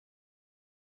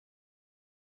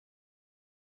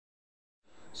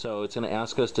So it's going to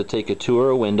ask us to take a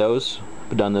tour of Windows.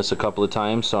 I've done this a couple of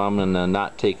times, so I'm going to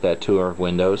not take that tour of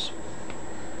Windows.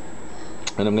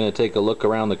 And I'm going to take a look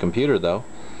around the computer though.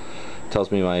 It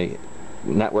tells me my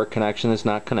network connection is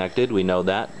not connected. We know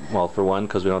that, well, for one,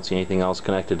 because we don't see anything else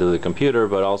connected to the computer,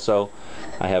 but also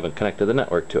I haven't connected the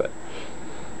network to it.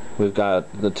 We've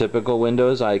got the typical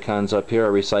Windows icons up here: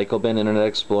 a Recycle Bin, Internet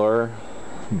Explorer,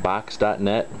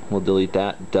 Box.net, we'll delete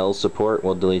that, Dell support,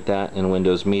 we'll delete that, and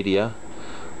Windows Media,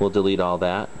 we'll delete all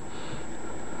that.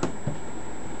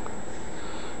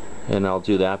 And I'll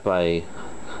do that by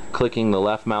clicking the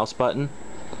left mouse button,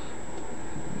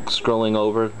 scrolling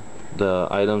over the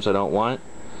items I don't want,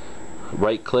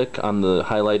 right click on the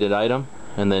highlighted item,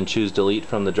 and then choose delete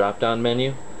from the drop down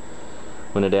menu.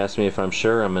 When it asks me if I'm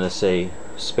sure, I'm going to say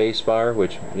spacebar,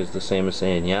 which is the same as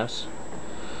saying yes.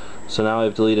 So now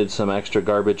I've deleted some extra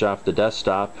garbage off the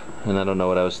desktop, and I don't know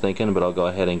what I was thinking, but I'll go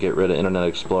ahead and get rid of Internet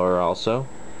Explorer also.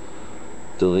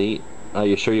 Delete. Are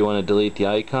you sure you want to delete the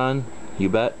icon? You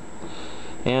bet.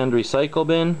 And Recycle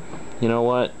Bin, you know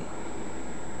what?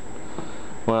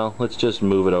 Well, let's just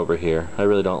move it over here. I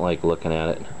really don't like looking at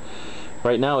it.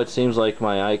 Right now it seems like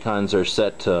my icons are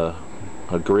set to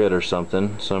a grid or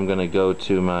something, so I'm going to go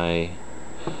to my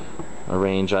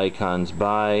Arrange Icons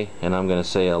By, and I'm going to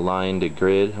say Align to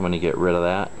Grid. I'm going to get rid of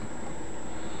that.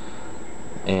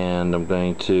 And I'm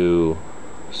going to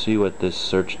see what this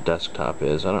Search Desktop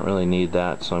is. I don't really need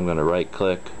that, so I'm going to right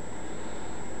click,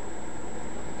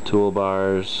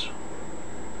 Toolbars,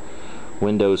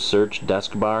 Windows Search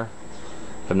Desk Bar.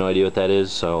 I have no idea what that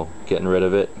is, so getting rid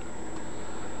of it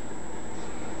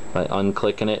by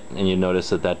unclicking it, and you notice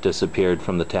that that disappeared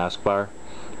from the taskbar.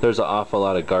 There's an awful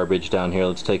lot of garbage down here.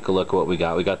 Let's take a look at what we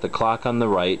got. We got the clock on the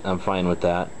right. I'm fine with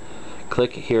that.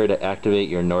 Click here to activate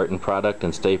your Norton product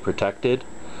and stay protected.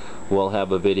 We'll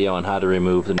have a video on how to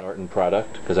remove the Norton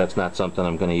product, because that's not something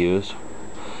I'm going to use.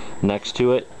 Next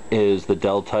to it is the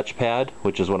Dell touchpad,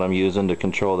 which is what I'm using to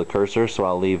control the cursor, so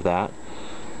I'll leave that.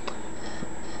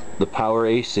 The power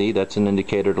AC, that's an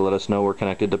indicator to let us know we're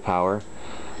connected to power.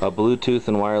 A Bluetooth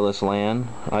and wireless LAN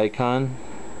icon.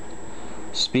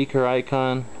 Speaker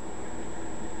icon.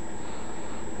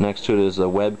 Next to it is a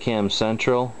webcam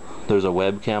central. There's a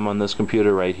webcam on this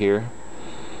computer right here.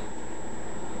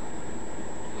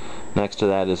 Next to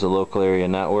that is a local area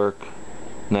network.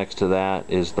 Next to that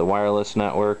is the wireless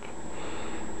network.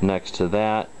 Next to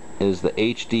that is the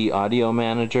HD audio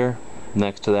manager.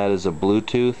 Next to that is a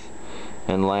Bluetooth.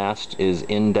 And last is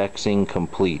indexing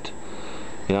complete.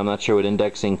 You know, I'm not sure what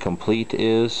indexing complete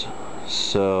is,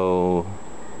 so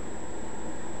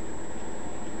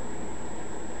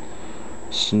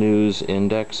snooze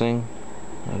indexing.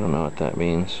 I don't know what that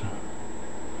means.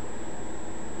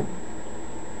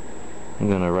 I'm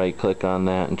going to right click on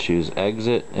that and choose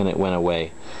exit, and it went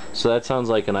away. So that sounds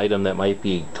like an item that might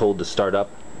be told to start up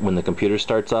when the computer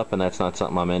starts up, and that's not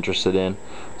something I'm interested in,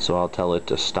 so I'll tell it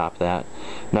to stop that.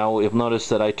 Now you'll notice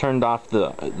that I turned off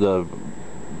the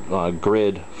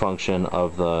grid function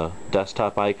of the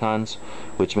desktop icons,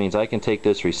 which means I can take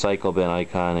this Recycle Bin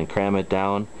icon and cram it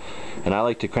down, and I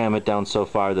like to cram it down so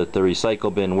far that the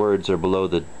Recycle Bin words are below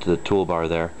the toolbar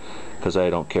there, because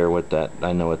I don't care what that,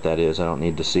 I know what that is, I don't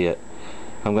need to see it.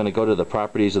 I'm going to go to the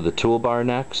properties of the toolbar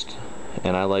next,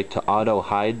 and I like to auto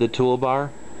hide the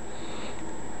toolbar.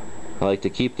 I like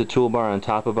to keep the toolbar on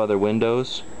top of other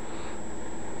windows.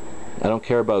 I don't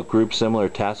care about group similar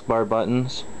taskbar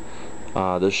buttons.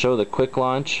 To show the quick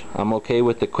launch, I'm okay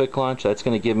with the quick launch. That's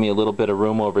going to give me a little bit of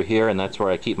room over here, and that's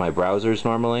where I keep my browsers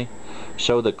normally.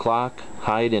 Show the clock,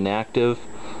 hide inactive,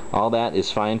 all that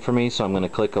is fine for me, so I'm going to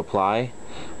click apply.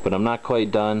 But I'm not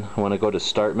quite done. I want to go to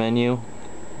start menu,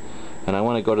 and I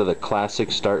want to go to the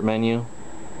classic start menu.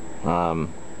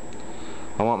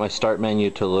 I want my start menu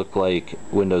to look like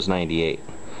Windows 98,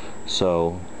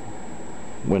 so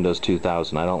Windows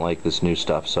 2000. I don't like this new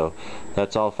stuff, so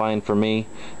that's all fine for me.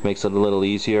 Makes it a little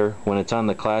easier. When it's on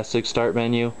the classic start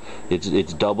menu,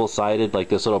 it's double-sided like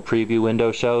this little preview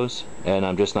window shows, and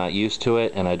I'm just not used to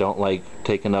it, and I don't like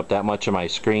taking up that much of my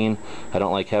screen. I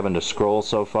don't like having to scroll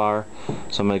so far,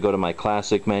 so I'm going to go to my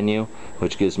classic menu,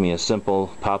 which gives me a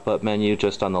simple pop-up menu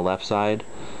just on the left side,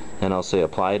 and I'll say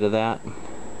apply to that.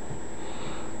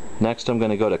 Next I'm going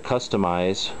to go to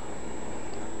Customize,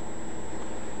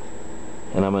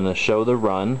 and I'm going to show the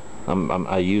Run.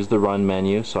 I use the Run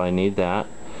menu, so I need that.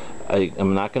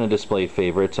 I'm not going to display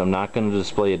favorites. I'm not going to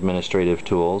display administrative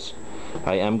tools.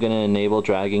 I am going to enable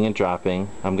dragging and dropping.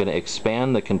 I'm going to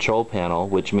expand the control panel,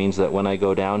 which means that when I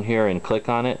go down here and click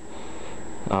on it,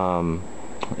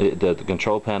 the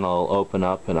control panel will open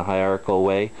up in a hierarchical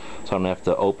way, so I don't have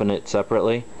to open it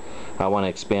separately. I want to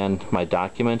expand my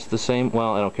documents the same.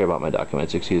 Well, I don't care about my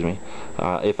documents, excuse me.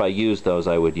 If I use those,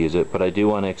 I would use it, but I do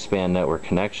want to expand network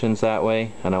connections that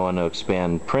way, and I want to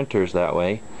expand printers that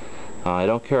way. I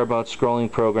don't care about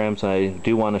scrolling programs. I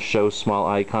do want to show small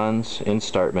icons in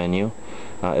Start menu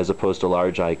as opposed to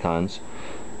large icons.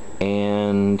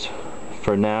 And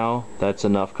for now, that's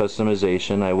enough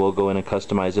customization. I will go in and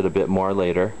customize it a bit more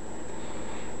later.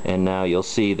 And now you'll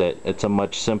see that it's a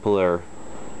much simpler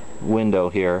window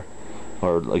here,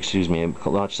 or excuse me, a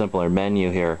much simpler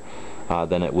menu here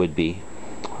than it would be.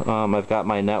 I've got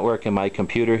my network and my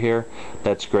computer here.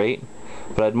 That's great,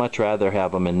 but I'd much rather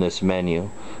have them in this menu.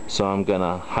 So I'm going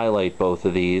to highlight both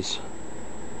of these.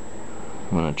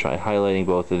 I'm going to try highlighting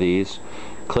both of these.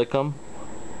 Click them,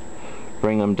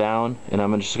 bring them down, and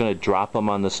I'm just going to drop them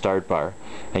on the start bar,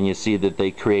 and you see that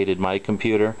they created my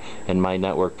computer and my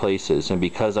network places. And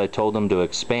because I told them to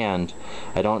expand,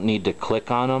 I don't need to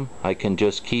click on them. I can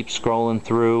just keep scrolling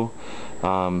through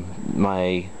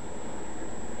my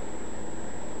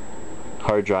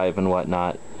hard drive and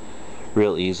whatnot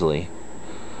real easily.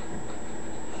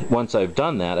 Once I've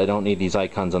done that, I don't need these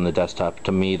icons on the desktop.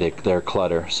 To me, they're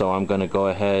clutter. So I'm going to go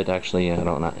ahead, actually I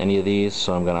don't want any of these,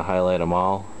 so I'm going to highlight them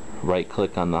all. Right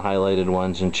click on the highlighted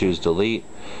ones and choose delete.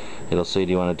 It'll say,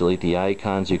 do you want to delete the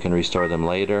icons? You can restore them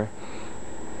later.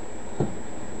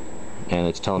 And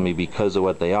it's telling me because of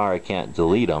what they are, I can't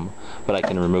delete them, but I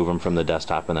can remove them from the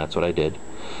desktop, and that's what I did.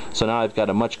 So now I've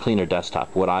got a much cleaner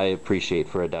desktop, what I appreciate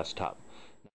for a desktop.